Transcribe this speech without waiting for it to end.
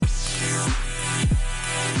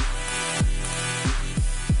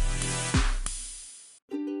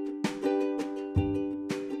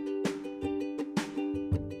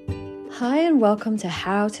and welcome to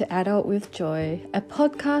How to Adult with Joy, a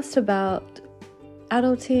podcast about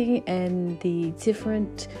adulting and the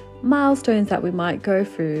different milestones that we might go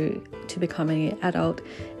through to becoming an adult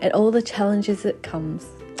and all the challenges that comes.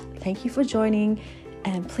 Thank you for joining,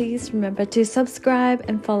 and please remember to subscribe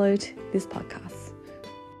and follow this podcast.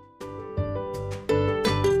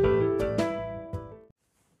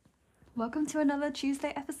 Welcome to another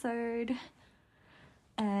Tuesday episode.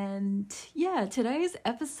 And yeah, today's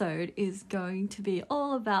episode is going to be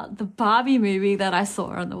all about the Barbie movie that I saw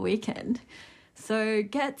on the weekend. So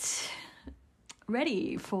get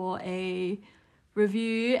ready for a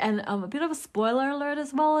review and a bit of a spoiler alert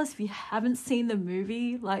as well. As if you haven't seen the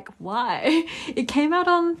movie, like, why? It came out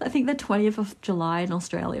on, I think, the 20th of July in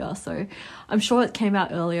Australia. So I'm sure it came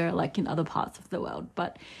out earlier, like in other parts of the world.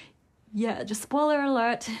 But yeah, just spoiler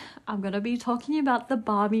alert, I'm going to be talking about the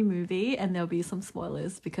Barbie movie, and there'll be some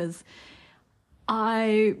spoilers because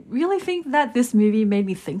I really think that this movie made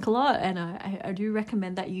me think a lot, and I do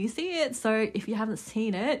recommend that you see it. So if you haven't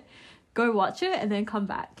seen it, go watch it and then come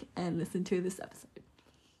back and listen to this episode.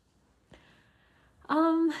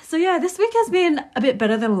 So yeah, this week has been a bit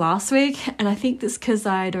better than last week, and I think this because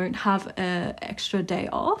I don't have an extra day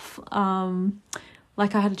off.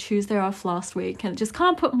 Like I had a Tuesday off last week, and it just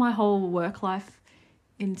kind of put my whole work life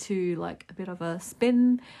into like a bit of a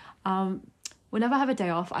spin. Whenever I have a day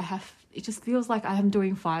off, it just feels like I am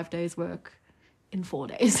doing 5 days work in 4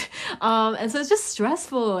 days. And so it's just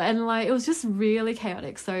stressful, and like it was just really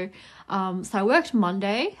chaotic. So I worked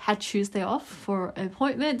Monday, had Tuesday off for an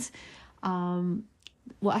appointment.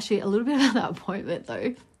 Well, actually a little bit about that appointment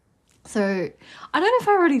though. So I don't know if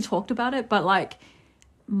I already talked about it, but like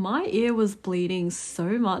my ear was bleeding so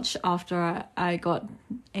much after I got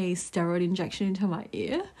a steroid injection into my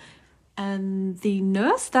ear. And the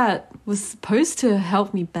nurse that was supposed to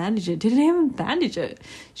help me bandage it didn't even bandage it.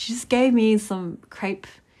 She just gave me some crepe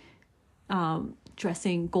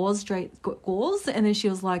dressing, gauze, and then she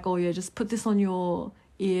was like, oh yeah, just put this on your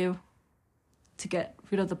ear to get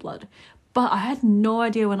rid of the blood. But I had no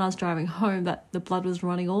idea when I was driving home that the blood was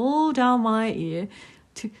running all down my ear,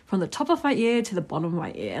 from the top of my ear to the bottom of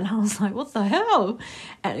my ear. And I was like, what the hell?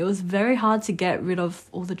 And it was very hard to get rid of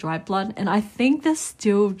all the dry blood. And I think there's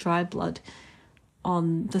still dry blood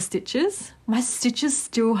on the stitches. My stitches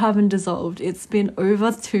still haven't dissolved. It's been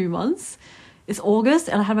over 2 months. It's August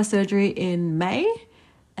and I had my surgery in May,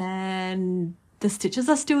 and the stitches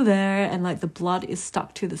are still there, and like the blood is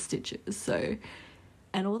stuck to the stitches. So,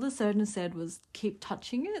 and all the surgeon said was keep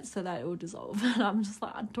touching it so that it will dissolve. And I'm just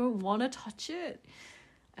like, I don't want to touch it.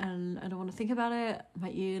 And I don't want to think about it. My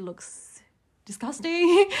ear looks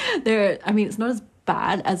disgusting. It's not as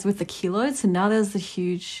bad as with the keloids. So now there's a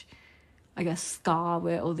huge, I guess, scar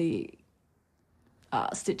where all the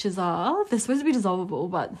stitches are. They're supposed to be dissolvable,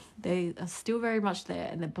 but they are still very much there,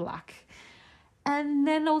 and they're black. And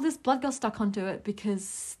then all this blood got stuck onto it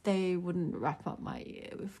because they wouldn't wrap up my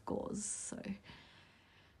ear with gauze. So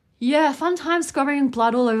yeah, fun time scrubbing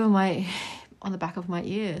blood all over on the back of my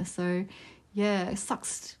ear. So yeah, it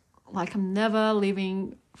sucks. Like I'm never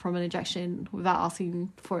leaving from an injection without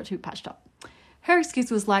asking for it to be patched up. Her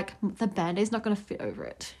excuse was like, the Band-Aid's not going to fit over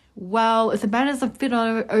it. Well, if the Band-Aid doesn't fit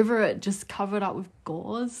over it, just cover it up with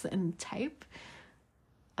gauze and tape.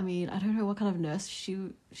 I mean, I don't know what kind of nurse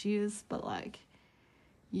she is, but like,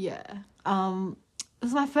 yeah. It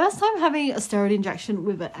was my first time having a steroid injection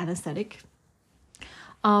with an anesthetic.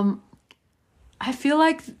 I feel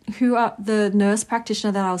like the nurse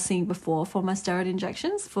practitioner that I was seeing before for my steroid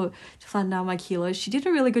injections to find out my kilos, she did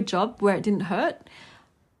a really good job where it didn't hurt.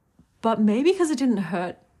 But maybe because it didn't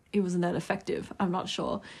hurt, it wasn't that effective. I'm not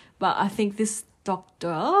sure. But I think this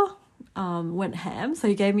doctor went ham. So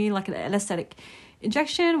he gave me like an anesthetic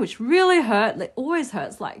injection, which really hurt. Like always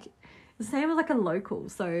hurts, like the same as like a local.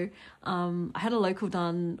 So I had a local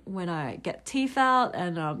done when I get teeth out,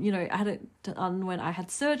 and I had it done when I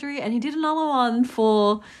had surgery, and he did another one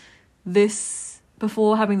for this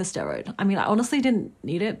before having the steroid. I mean, I honestly didn't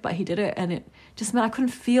need it, but he did it, and it just meant I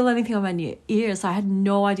couldn't feel anything on my ear, so I had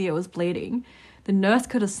no idea it was bleeding. The nurse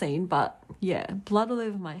could have seen, but yeah, blood all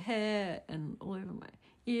over my hair and all over my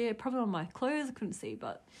ear, probably on my clothes. I couldn't see,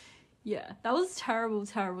 but yeah, that was terrible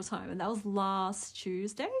time, and that was last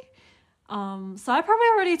Tuesday. So I probably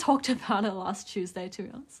already talked about it last Tuesday, to be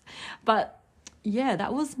honest. But yeah,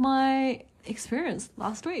 that was my experience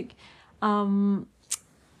last week. And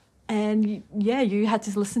yeah, you had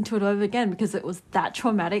to listen to it over again because it was that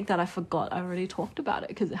traumatic that I forgot I already talked about it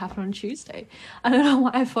because it happened on Tuesday. I don't know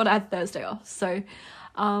why I thought I had Thursday off. So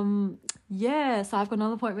yeah, so I've got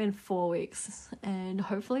another appointment in 4 weeks, and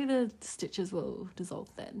hopefully the stitches will dissolve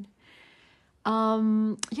then.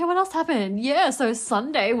 Yeah, what else happened? Yeah, so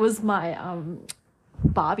Sunday was my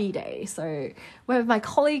Barbie day. So went with my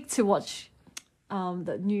colleague to watch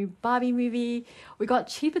the new Barbie movie. We got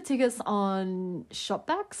cheaper tickets on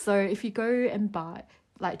Shopback. So if you go and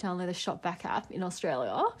download the Shopback app in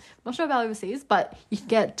Australia, I'm not sure about overseas, but you can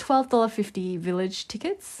get $12.50 village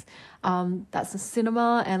tickets. That's a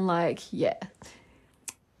cinema, and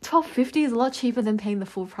 $12.50 is a lot cheaper than paying the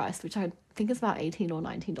full price, which I think is about $18 or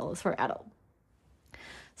 $19 for an adult.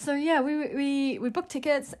 So yeah, we booked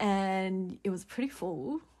tickets and it was pretty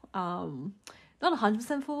full. Not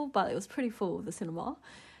 100% full, but it was pretty full, the cinema.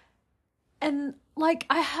 And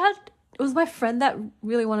it was my friend that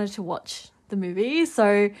really wanted to watch the movie,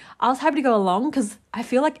 so I was happy to go along because I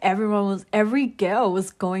feel like every girl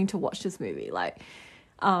was going to watch this movie.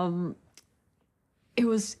 It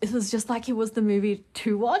was just like it was the movie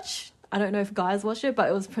to watch. I don't know if guys watched it, but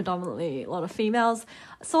it was predominantly a lot of females.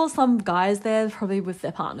 I saw some guys there, probably with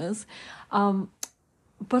their partners.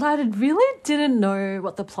 But I really didn't know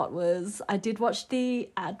what the plot was. I did watch the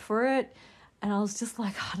ad for it, and I was just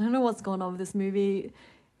like, I don't know what's going on with this movie.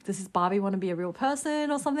 Does this Barbie want to be a real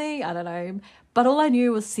person or something? I don't know. But all I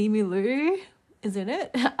knew was Simu Liu is in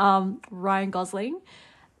it, Ryan Gosling.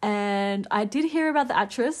 And I did hear about the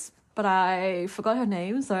actress, but I forgot her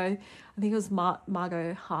name, so I think it was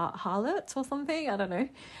Margot Harlett or something. I don't know.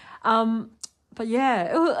 But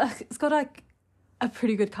yeah, it's got a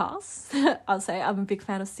pretty good cast. I'll say I'm a big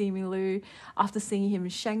fan of Simu Liu after seeing him in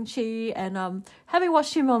Shang-Chi and having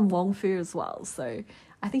watched him on Wong Fu as well. So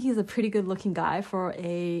I think he's a pretty good looking guy for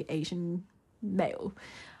a Asian male.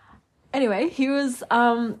 Anyway, he was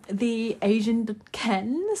the Asian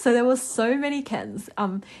Ken. So there were so many Kens.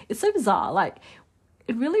 It's so bizarre.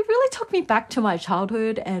 It really took me back to my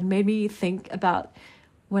childhood and made me think about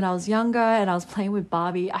when I was younger and I was playing with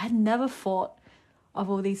Barbie. I had never thought of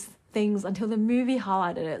all these things until the movie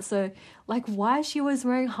highlighted it. So, why is she always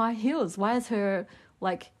wearing high heels? Why is her,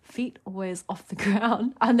 feet always off the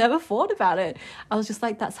ground? I never thought about it. I was just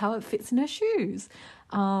like, that's how it fits in her shoes.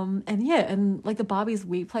 And the Barbies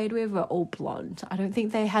we played with were all blonde. I don't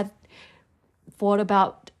think they had thought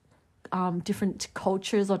about different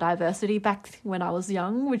cultures or diversity back when I was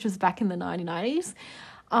young, which was back in the 1990s.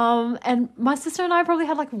 And my sister and I probably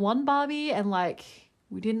had one Barbie, and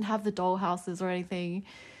we didn't have the doll houses or anything.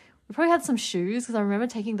 We probably had some shoes because I remember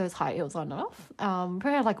taking those high heels on and off.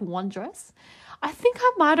 Probably had one dress. I think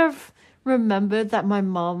I might have remembered that my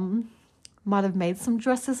mum might have made some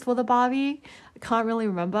dresses for the Barbie. I can't really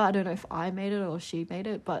remember. I don't know if I made it or she made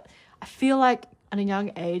it, but I feel like at a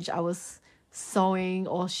young age I was sewing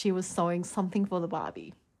or she was sewing something for the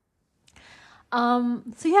Barbie. So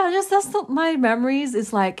yeah, that's my memories is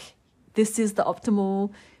this is the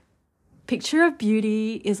optimal picture of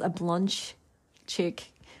beauty, is a blonde chick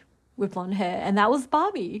with blonde hair, and that was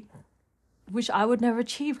Barbie, which I would never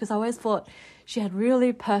achieve because I always thought she had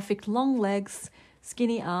really perfect long legs,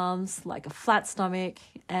 skinny arms, a flat stomach,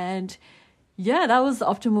 and yeah, that was the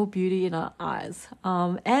optimal beauty in her eyes.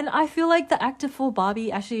 And I feel like the actor for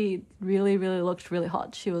Barbie actually really looked really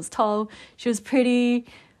hot. She was tall, she was pretty,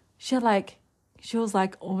 she was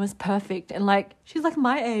almost perfect, and she's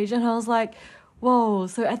my age, and I was like, whoa,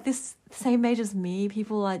 so at this same age as me,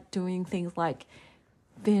 people are doing things like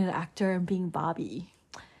being an actor and being Barbie.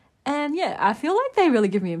 And yeah, I feel like they really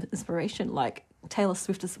give me inspiration, Taylor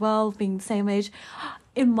Swift as well, being the same age.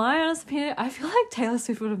 In my honest opinion, I feel like Taylor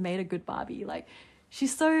Swift would have made a good Barbie.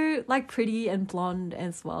 She's so pretty and blonde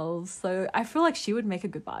as well, so I feel like she would make a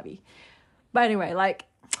good Barbie. But anyway,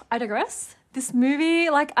 I digress. This movie,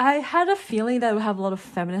 I had a feeling that it would have a lot of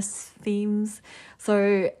feminist themes.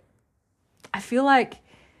 So I feel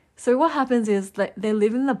so what happens is that they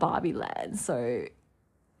live in the Barbie land. So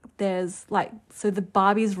there's so the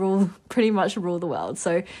Barbies pretty much rule the world.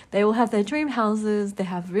 So they all have their dream houses. They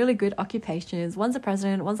have really good occupations. One's a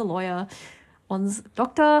president, one's a lawyer, one's a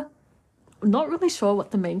doctor. I'm not really sure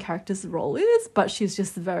what the main character's role is, but she's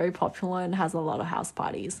just very popular and has a lot of house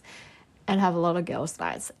parties and have a lot of girls'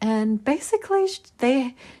 nights. And basically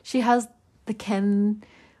she has the Ken.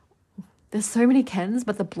 There's so many Kens,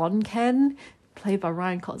 but the blonde Ken, played by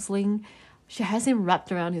Ryan Gosling, she has him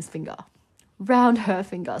wrapped around her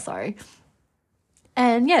finger, sorry.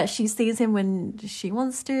 And yeah, she sees him when she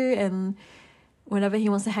wants to, and whenever he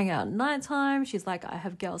wants to hang out at nighttime, she's like, I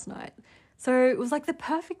have girls' night. So it was the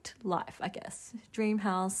perfect life, I guess. Dream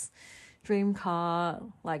house, dream car,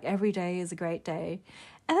 every day is a great day.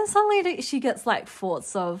 And then suddenly she gets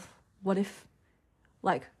thoughts of, what if,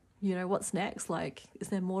 what's next? Is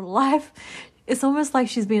there more to life? It's almost like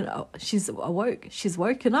she's awoke. She's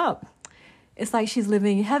woken up. It's she's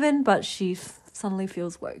living in heaven, but she suddenly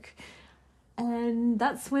feels woke. And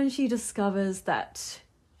that's when she discovers that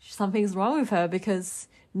something's wrong with her because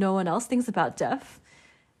no one else thinks about death.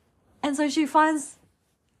 And so she finds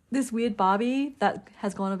this weird Barbie that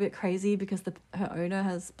has gone a bit crazy because her owner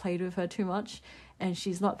has played with her too much and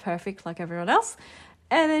she's not perfect like everyone else.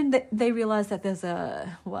 And then they realize that there's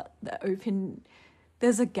a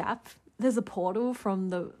gap. There's a portal from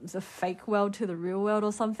the fake world to the real world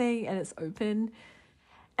or something, and it's open.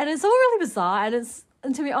 And it's all really bizarre.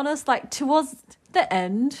 And to be honest, like towards the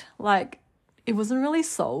end, like it wasn't really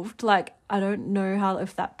solved. Like I don't know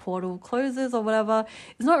if that portal closes or whatever.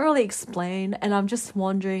 It's not really explained. And I'm just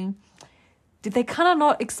wondering, did they kind of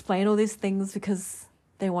not explain all these things because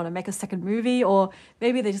they want to make a second movie, or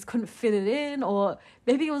maybe they just couldn't fit it in, or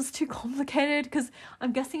maybe it was too complicated? Because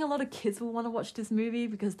I'm guessing a lot of kids will want to watch this movie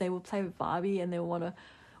because they will play with Barbie and they will want to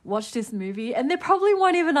watch this movie, and they probably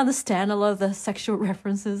won't even understand a lot of the sexual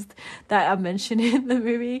references that are mentioned in the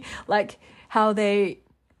movie, like how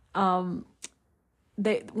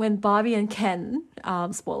when Barbie and Ken,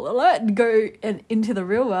 spoiler alert, go into the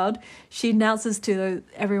real world, she announces to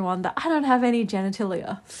everyone that I don't have any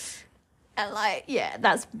genitalia. And like, yeah,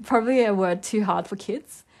 that's probably a word too hard for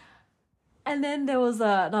kids. And then there was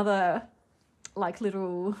another like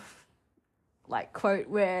little like quote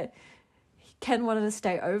where Ken wanted to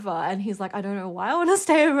stay over and he's like, I don't know why I want to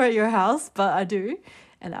stay over at your house, but I do.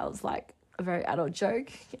 And that was like a very adult joke.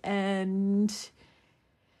 And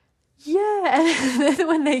yeah, and then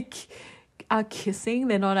when they are kissing,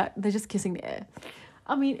 they're just kissing the air.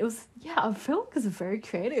 I mean, I feel like it's very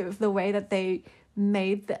creative, the way that they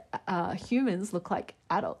made the humans look like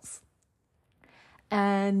adults.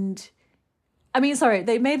 And I mean, sorry,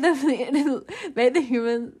 they made the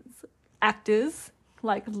humans actors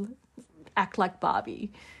like act like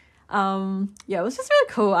Barbie. It was just really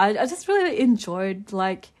cool. I just really enjoyed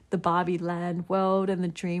like the Barbie land world and the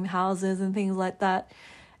dream houses and things like that.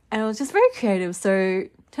 And it was just very creative. So in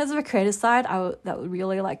terms of a creative side, I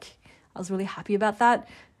was really happy about that.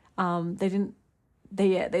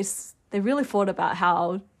 They really thought about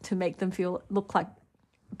how to make them look like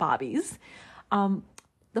Barbies.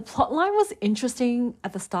 The plot line was interesting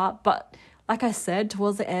at the start, but like I said,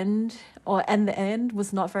 towards the end, the end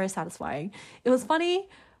was not very satisfying. It was funny,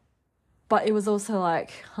 but it was also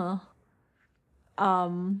like,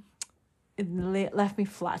 it left me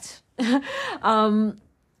flat.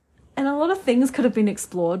 And a lot of things could have been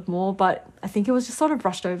explored more, but I think it was just sort of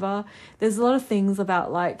brushed over. There's a lot of things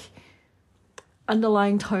about like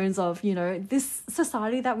underlying tones of, this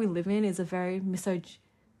society that we live in is a very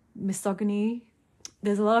misogyny.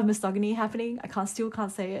 There's a lot of misogyny happening. I still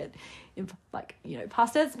can't say it in like,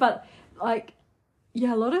 past tense, but like,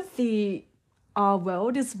 yeah, a lot of the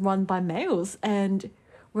world is run by males, and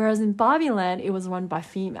whereas in Barbie Land, it was run by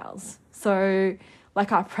females. So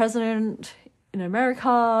like our president in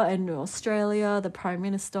America and in Australia, the Prime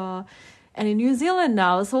Minister, and in New Zealand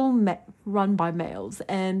now, it's all run by males.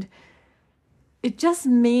 And it just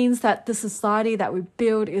means that the society that we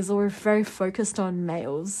build is all very focused on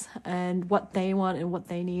males and what they want and what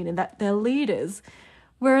they need, and that they're leaders.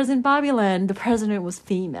 Whereas in Barbie Land, the president was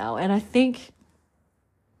female. And I think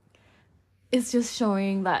it's just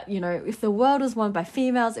showing that, if the world was run by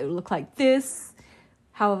females, it would look like this.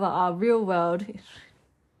 However, our real world,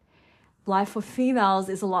 life for females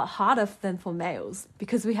is a lot harder than for males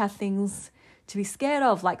because we have things to be scared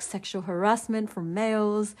of, like sexual harassment from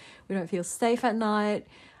males. We don't feel safe at night.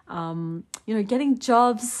 Getting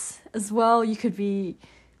jobs as well. You could be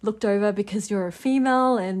looked over because you're a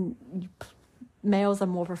female, and males are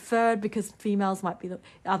more preferred because females might be the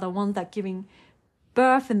ones that giving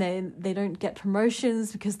birth, and they don't get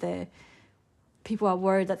promotions because people are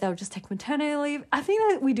worried that they'll just take maternity leave. I think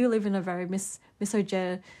that we do live in a very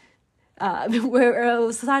misogynistic where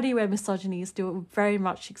a society where misogyny still very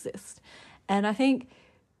much exists. And I think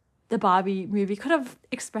the Barbie movie could have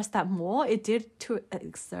expressed that more. It did to a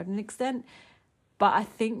certain extent, but I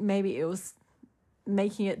think maybe it was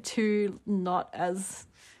making it too not as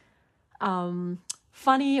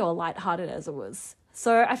funny or lighthearted as it was.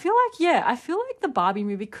 So I feel like the Barbie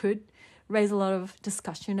movie could raise a lot of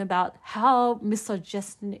discussion about how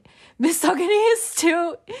misogyny is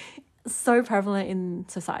still so prevalent in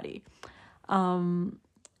society. And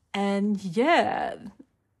yeah,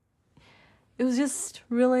 it was just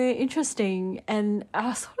really interesting, and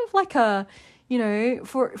sort of like a,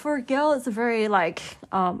 for a girl, it's a very like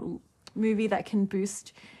movie that can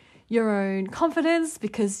boost your own confidence,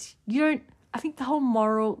 because I think the whole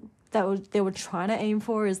moral that they were trying to aim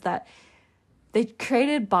for is that they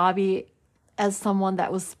created Barbie as someone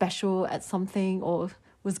that was special at something or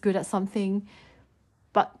was good at something,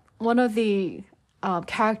 but one of the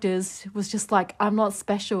characters was just like, I'm not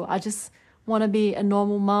special. I just want to be a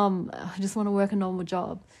normal mum. I just want to work a normal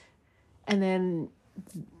job. And then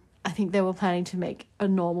I think they were planning to make a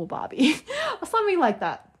normal Barbie or something like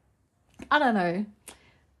that. I don't know.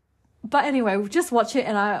 But anyway, just watch it,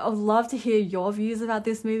 and I would love to hear your views about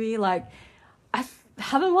this movie. Like, I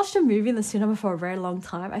haven't watched a movie in the cinema for a very long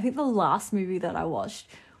time. I think the last movie that I watched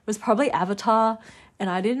was probably Avatar, and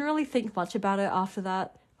I didn't really think much about it after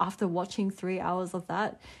that. After watching 3 hours of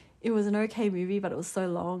that, it was an okay movie, but it was so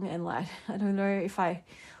long, and like, I don't know if I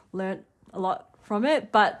learned a lot from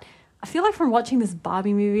it, but I feel like from watching this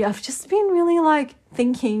Barbie movie, I've just been really like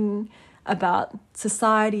thinking about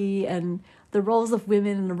society and the roles of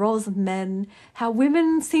women and the roles of men, how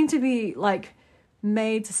women seem to be like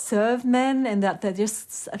made to serve men, and that they're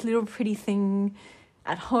just a little pretty thing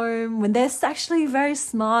at home when they're actually very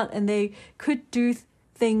smart and they could do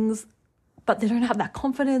things, but they don't have that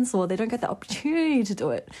confidence or they don't get the opportunity to do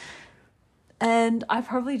it. And I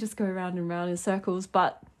probably just go round and round in circles,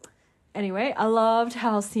 but anyway, I loved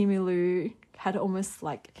how Simu Liu had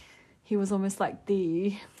he was almost like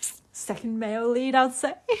the second male lead, I'd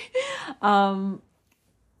say,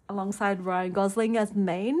 alongside Ryan Gosling as the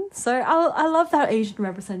main. So I love that Asian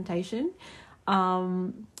representation.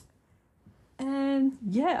 And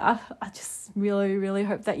yeah, I just really, really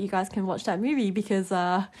hope that you guys can watch that movie, because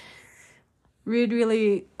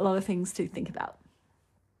really a lot of things to think about.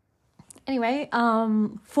 Anyway,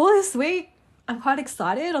 for this week, I'm quite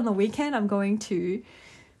excited. On the weekend, I'm going to,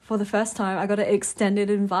 for the first time, I got an extended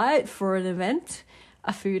invite for an event,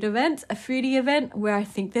 a foodie event where I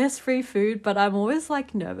think there's free food, but I'm always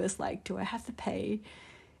like nervous, like, do I have to pay?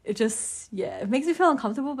 It just, it makes me feel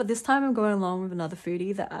uncomfortable, but this time I'm going along with another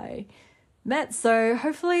foodie that I met, so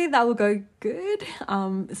hopefully that will go good.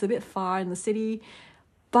 It's a bit far in the city,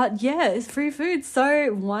 but yeah, it's free food,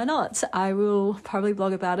 so why not? I will probably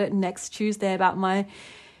blog about it next Tuesday, about my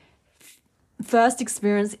first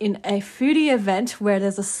experience in a foodie event where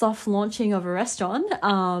there's a soft launching of a restaurant,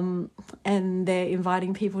 and they're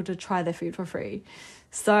inviting people to try their food for free.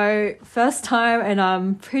 So first time, and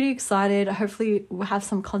I'm pretty excited. Hopefully we'll have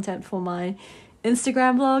some content for my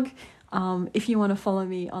Instagram blog. If you want to follow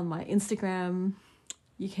me on my Instagram,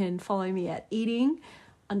 you can follow me at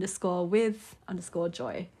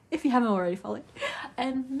eating_with_joy if you haven't already followed.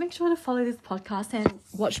 And make sure to follow this podcast and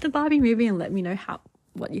watch the Barbie movie and let me know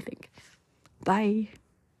what you think. Bye.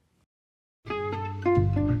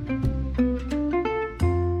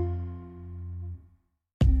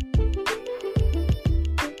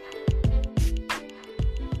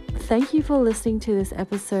 Thank you for listening to this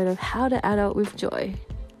episode of How to Adult with Joy.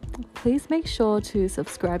 Please make sure to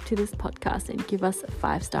subscribe to this podcast and give us a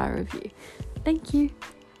 5-star review. Thank you.